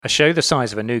A show the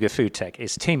size of Anuga Foodtech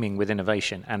is teeming with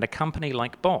innovation, and a company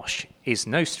like Bosch is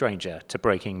no stranger to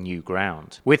breaking new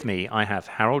ground. With me, I have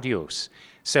Harold Joos,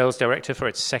 Sales Director for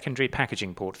its secondary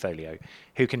packaging portfolio,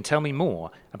 who can tell me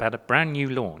more about a brand new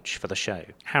launch for the show.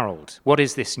 Harold, what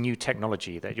is this new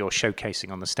technology that you're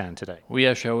showcasing on the stand today? We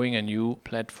are showing a new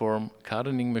platform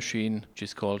cartoning machine, which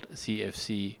is called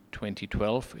CFC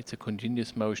 2012. It's a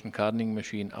continuous motion cartoning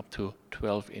machine up to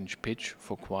 12-inch pitch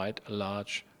for quite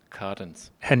large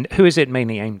cartons. And who is it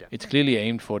mainly aimed at? It's clearly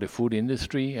aimed for the food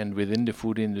industry, and within the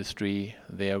food industry,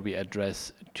 there we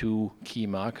address two key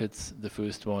markets. The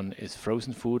first one is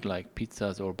frozen food like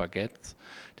pizzas or baguettes.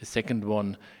 The second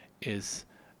one is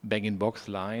bag-in-box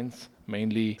lines,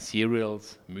 mainly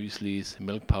cereals, mueslis,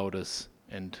 milk powders,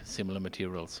 and similar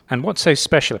materials. And what's so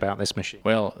special about this machine?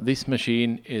 Well, this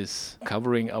machine is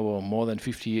covering our more than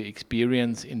 50-year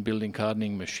experience in building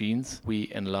cartoning machines.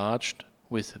 We enlarged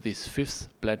with this fifth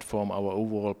platform our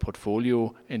overall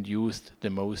portfolio and used the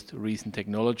most recent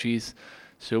technologies,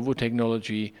 servo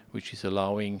technology, which is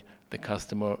allowing the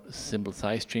customer simple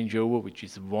size changeover, which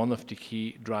is one of the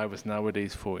key drivers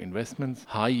nowadays for investments,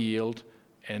 high yield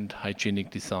and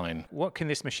hygienic design. What can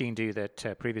this machine do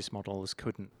that previous models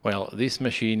couldn't? Well, this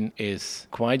machine is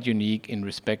quite unique in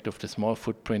respect of the small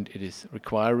footprint it is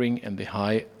requiring and the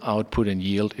high output and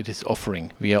yield it is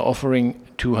offering. We are offering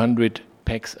 200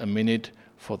 packs a minute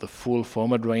for the full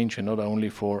format range and not only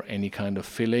for any kind of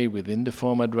fillet within the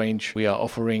format range. We are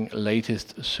offering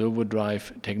latest servo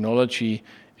drive technology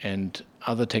and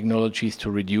other technologies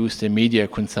to reduce the media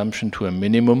consumption to a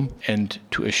minimum and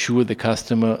to assure the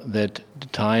customer that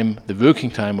the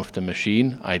working time of the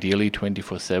machine, ideally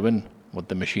 24/7, what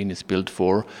the machine is built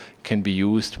for, can be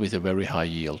used with a very high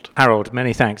yield. Harold,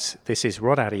 many thanks. This is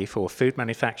Rod Addy for Food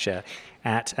Manufacture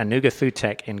at Anuga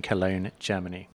Foodtech in Cologne, Germany.